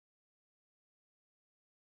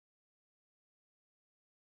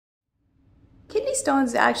kidney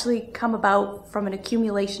stones actually come about from an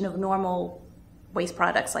accumulation of normal waste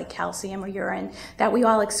products like calcium or urine that we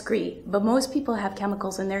all excrete. But most people have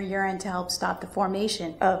chemicals in their urine to help stop the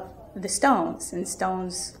formation of the stones. And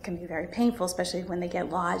stones can be very painful, especially when they get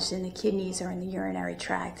lodged in the kidneys or in the urinary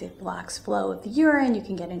tract. It blocks flow of the urine. You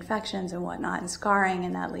can get infections and whatnot and scarring,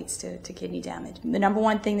 and that leads to kidney damage. The number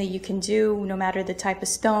one thing that you can do, no matter the type of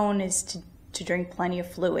stone, is to drink plenty of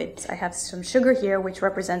fluids. I have some sugar here, which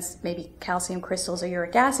represents maybe calcium crystals or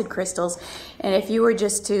uric acid crystals. And if you were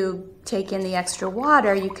just to take in the extra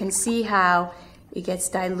water, you can see how it gets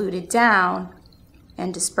diluted down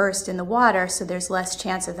and dispersed in the water, so there's less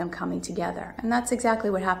chance of them coming together. And that's exactly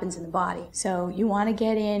what happens in the body. So you want to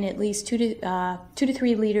get in at least 2 to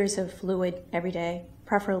 3 liters of fluid every day,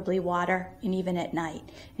 preferably water, and even at night.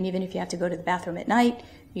 And even if you have to go to the bathroom at night,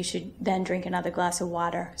 you should then drink another glass of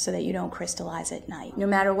water so that you don't crystallize at night. No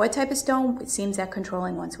matter what type of stone, it seems that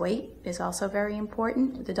controlling one's weight is also very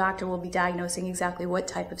important. The doctor will be diagnosing exactly what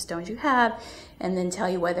type of stones you have and then tell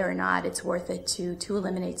you whether or not it's worth it to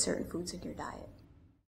eliminate certain foods in your diet.